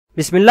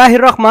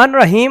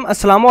बिस्मिल्लाहिर्रहमानिर्रहीम।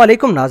 अस्सलाम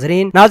वालेकुम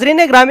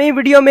नाजरीन ग्रामी,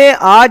 वीडियो में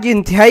आज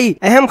इंतहाई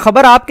अहम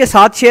खबर आपके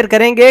साथ शेयर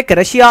करेंगे कि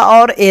रशिया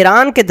और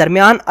ईरान के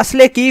दरमियान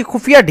असले की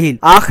खुफिया डील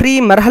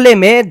आखिरी मरहले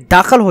में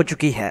दाखिल हो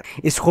चुकी है।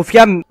 इस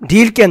खुफिया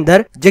डील के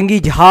अंदर जंगी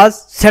जहाज,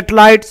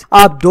 सैटेलाइट्स,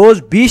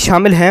 आबदोज भी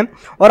शामिल हैं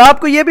और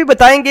आपको ये भी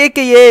बताएंगे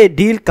कि ये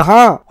डील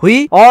कहाँ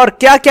हुई और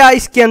क्या क्या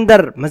इसके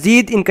अंदर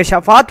मजीद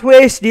इंकशाफात हुए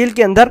इस डील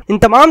के अंदर। इन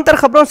तमाम तर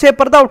खबरों से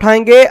पर्दा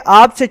उठाएंगे।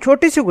 आपसे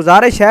छोटी सी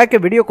गुजारिश है कि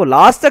वीडियो को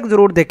लास्ट तक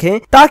जरूर देखें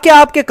ताकि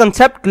आपके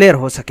कंसेप्ट क्लियर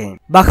हो सके।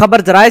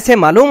 बाखबर जराये से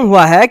मालूम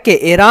हुआ है कि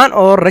ईरान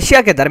और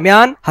रशिया के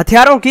दरमियान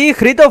हथियारों की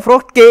खरीदो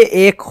फरोख्त के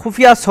एक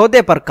खुफिया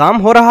सौदे पर काम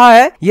हो रहा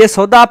है। ये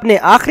सौदा अपने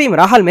आखिरी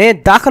मराहल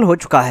में दाखिल हो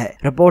चुका है।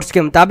 रिपोर्ट्स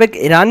के मुताबिक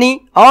ईरानी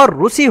और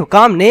रूसी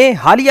हुकाम ने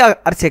हालिया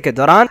अरसे के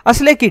दौरान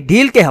असले की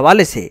डील के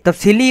हवाले से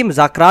तफसीली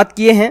मुज़ाकरात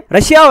किए हैं।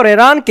 रशिया और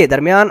ईरान के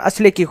दरमियान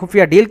असले की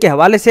खुफिया डील के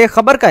हवाले से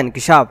खबर का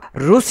इंकशाफ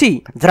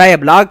रूसी ज़राए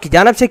इब्लाग की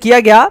जानिब से किया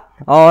गया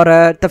और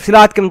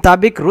तफसीलात के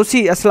मुताबिक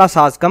रूसी असला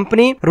साज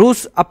कंपनी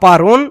रूस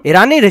अपारोन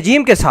ईरानी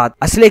रजीम के साथ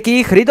असले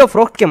की खरीदो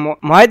फरोख्त के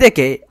मुआहदे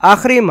के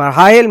आखिरी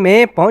मरहल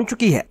में पहुंच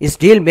चुकी है। इस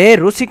डील में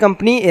रूसी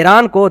कंपनी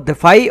ईरान को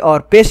दिफाई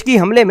और पेशगी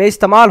हमले में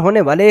इस्तेमाल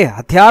होने वाले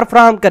हथियार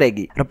फराहम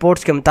करेगी।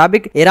 रिपोर्ट्स के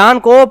मुताबिक ईरान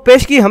को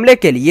पेशगी हमले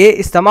के लिए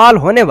इस्तेमाल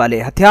होने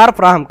वाले हथियार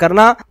फराहम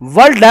करना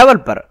वर्ल्ड लेवल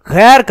पर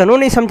गैर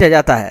कानूनी समझा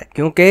जाता है,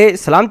 क्योंकि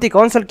सलामती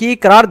कौंसिल की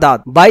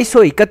करारदाद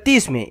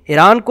 2231 में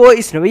ईरान को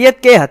इस नौइयत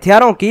के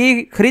हथियारों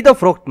की खरीदो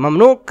फरोख्त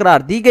ममनू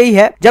करार दी गई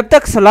है। जब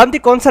तक सलामती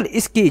कौंसिल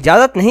इसकी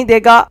इजाजत नहीं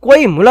देगा,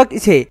 कोई मुल्क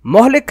इसे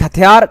मोहलिक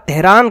हथियार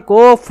तेहरान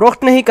को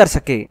फरोख्त नहीं कर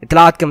सके।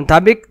 इतलात के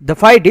मुताबिक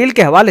दफाई डील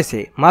के हवाले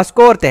से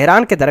मास्को और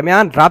तेहरान के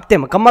दरमियान राब्ते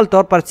मुकम्मल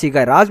तौर पर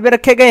सीगा राज में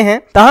रखे गए हैं।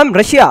 ताहम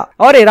रशिया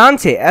और ईरान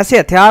से ऐसे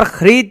हथियार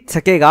खरीद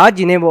सकेगा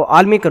जिन्हें वो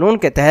आलमी कानून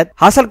के तहत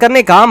हासिल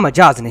करने का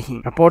मजाज नहीं।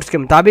 रिपोर्ट्स के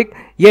मुताबिक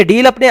ये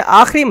डील अपने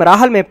आखिरी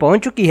मराहल में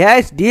पहुंच चुकी है।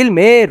 इस डील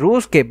में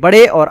रूस के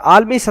बड़े और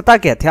आलमी सतह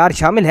के हथियार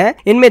शामिल हैं।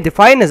 इनमें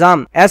दिफाई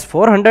निजाम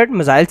S-400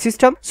 मिसाइल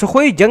सिस्टम,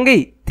 सुखोई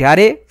जंगी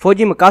हथियारे,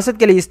 फौजी मकासद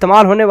के लिए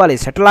इस्तेमाल होने वाले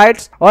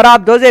सैटेलाइट्स और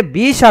आबदोजे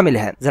भी शामिल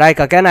हैं। जराये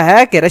का कहना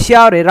है कि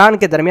रशिया और ईरान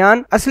के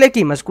दरमियान असले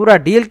की मज़कूरा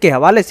डील के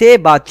हवाले से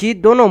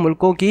बातचीत दोनों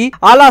मुल्कों की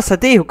आला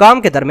सतही हुकाम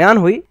के दरमियान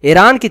हुई।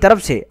 ईरान की तरफ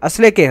से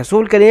असले के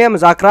हसूल के लिए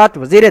मुज़ाकरात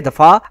वज़ीर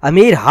दफा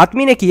अमीर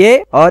हातमी ने किए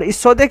और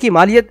इस सौदे की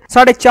मालियत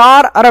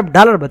 $4.5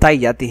 अरब बताई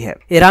जाती है।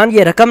 ईरान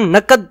ये रकम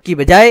नकद की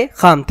बजाय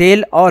खाम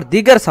तेल और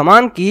दीगर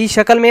सामान की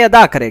शक्ल में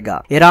अदा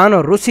करेगा। ईरान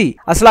और रूसी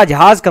असला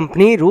जहाज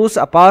कंपनी रूस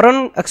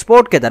अपारोन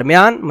एक्सपोर्ट के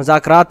दरमियान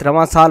मुज़ाकरात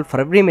रवां साल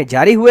फरवरी में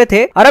जारी हुए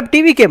थे। अरब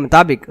टीवी के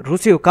मुताबिक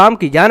रूसी हुकाम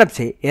की जानिब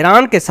से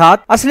ईरान के साथ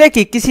असले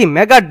की किसी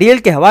मेगा डील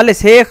के हवाले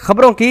से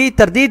खबरों की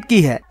तरदीद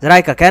की है।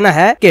 जराये का कहना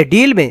है कि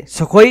डील में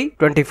सुखोई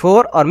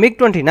 24 और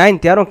MiG-29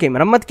 हथियारों की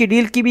मरम्मत की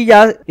डील की भी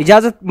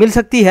इजाजत मिल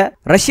सकती है।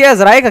 रशिया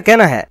जराये का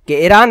कहना है कि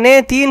ईरान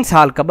ने 3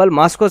 साल कबल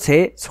मास्को से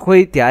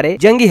सुखोई हथियारे,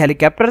 जंगी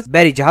हेलीकॉप्टर,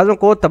 बहरी जहाजों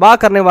को तबाह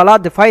करने वाला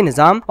दिफाई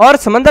निजाम और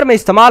समंदर में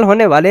इस्तेमाल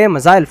होने वाले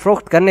मिसाइल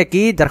फरोख्त करने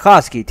की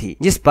दरख्वास्त की थी,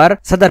 जिस पर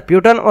सदर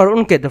पुतिन और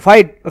उनके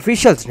दिफाई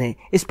ऑफिशियल्स ने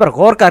इस पर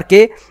गौर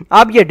करके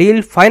अब ये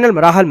डील फाइनल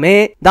मराहल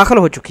में दाखिल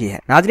हो चुकी है।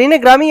 नाज़रीन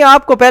ग्रामी,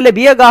 आपको पहले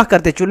भी आगाह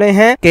करते चले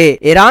हैं कि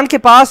ईरान के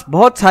पास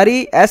बहुत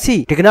सारी ऐसी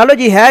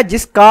टेक्नोलॉजी है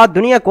जिसका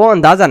दुनिया को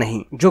अंदाजा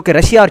नहीं, जो कि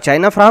रशिया और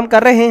चाइना फराहम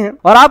कर रहे हैं।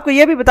 और आपको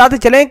ये भी बताते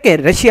चलें कि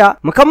रशिया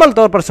मुकम्मल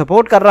तौर पर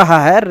सपोर्ट कर रहा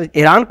है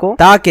ईरान को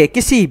ताकि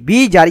किसी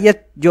भी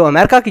जारियत जो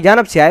अमेरिका की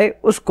जानब से आए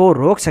उसको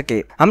रोक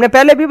सके। हमने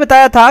पहले भी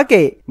बताया था कि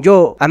जो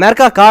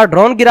अमेरिका का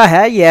ड्रोन गिरा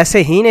है ये ऐसे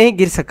ही नहीं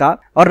गिर सका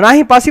और ना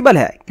ही पॉसिबल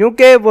है,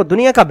 क्योंकि वो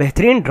दुनिया का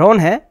बेहतरीन ड्रोन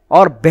है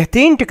और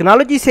बेहतरीन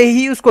टेक्नोलॉजी से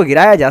ही उसको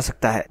गिराया जा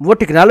सकता है। वो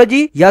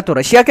टेक्नोलॉजी या तो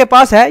रशिया के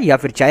पास है या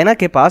फिर चाइना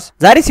के पास।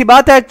 जाहिर सी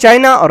बात है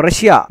चाइना और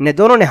रशिया ने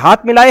दोनों ने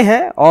हाथ मिलाए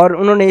हैं और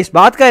उन्होंने इस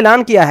बात का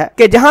ऐलान किया है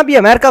कि जहां भी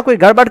अमेरिका कोई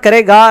गड़बड़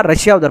करेगा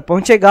रशिया उधर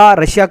पहुंचेगा।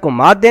 रशिया को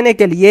मात देने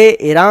के लिए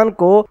ईरान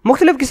को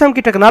मुख्तलिफ किस्म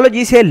की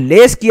टेक्नोलॉजी से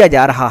लेस किया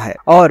जा रहा है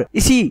और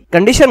इसी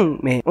कंडीशन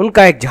में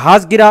उनका एक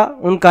जहाज गिरा,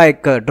 उनका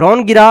एक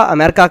ड्रोन गिरा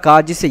अमेरिका का,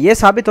 जिससे ये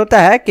साबित होता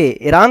है कि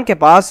ईरान के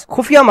पास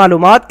खुफिया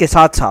मालूमात के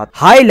साथ साथ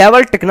हाई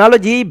लेवल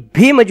टेक्नोलॉजी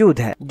भी मौजूद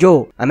है जो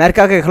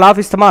अमेरिका के खिलाफ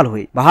इस्तेमाल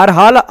हुई।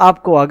 बहरहाल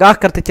आपको आगाह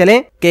करते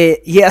चलें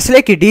कि ये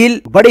असले की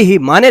डील बड़ी ही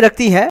मायने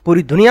रखती है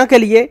पूरी दुनिया के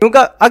लिए, क्योंकि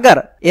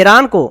अगर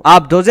ईरान को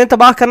आबदोजें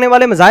तबाह करने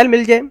वाले मिसाइल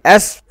मिल जाए,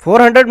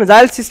 S-400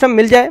 मिसाइल सिस्टम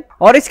मिल जाए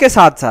और इसके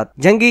साथ साथ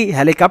जंगी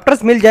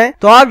हेलीकॉप्टर्स मिल जाए,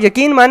 तो आप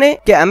यकीन माने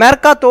कि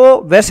अमेरिका तो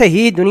वैसे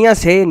ही दुनिया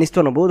से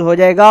निस्तो नबूद हो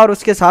जाएगा और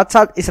उसके साथ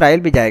साथ इसराइल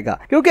भी जाएगा,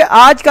 क्योंकि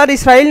आजकल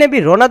इसराइल ने भी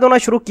रोना धोना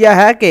शुरू किया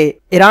है कि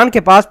ईरान के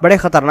पास बड़े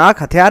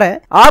खतरनाक हथियार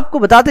है। आपको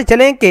बताते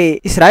चलें कि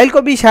इसराइल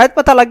को भी शायद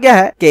पता लग गया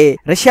है कि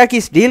रशिया की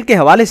इस डील के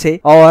हवाले से,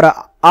 और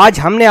आज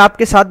हमने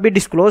आपके साथ भी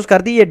डिस्क्लोज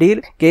कर दी ये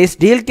डील कि इस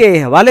डील के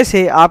हवाले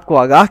से आपको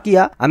आगाह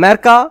किया।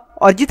 अमेरिका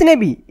और जितने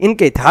भी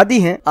इनके इत्तेहादी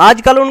हैं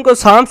आजकल उनको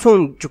सांप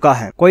सूंघ चुका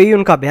है, कोई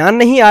उनका बयान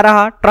नहीं आ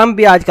रहा। ट्रम्प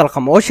भी आजकल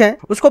खामोश है।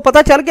 उसको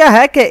पता चल गया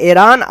है कि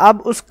ईरान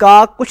अब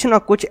उसका कुछ न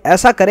कुछ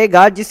ऐसा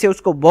करेगा जिससे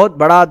उसको बहुत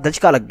बड़ा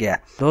धचका लग गया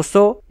है।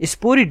 दोस्तों, इस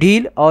पूरी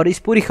डील और इस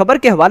पूरी खबर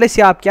के हवाले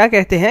से आप क्या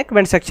कहते हैं?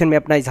 कमेंट सेक्शन में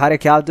अपना इजहार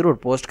ख्याल जरूर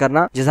पोस्ट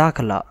करना।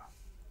 जज़ाकल्लाह।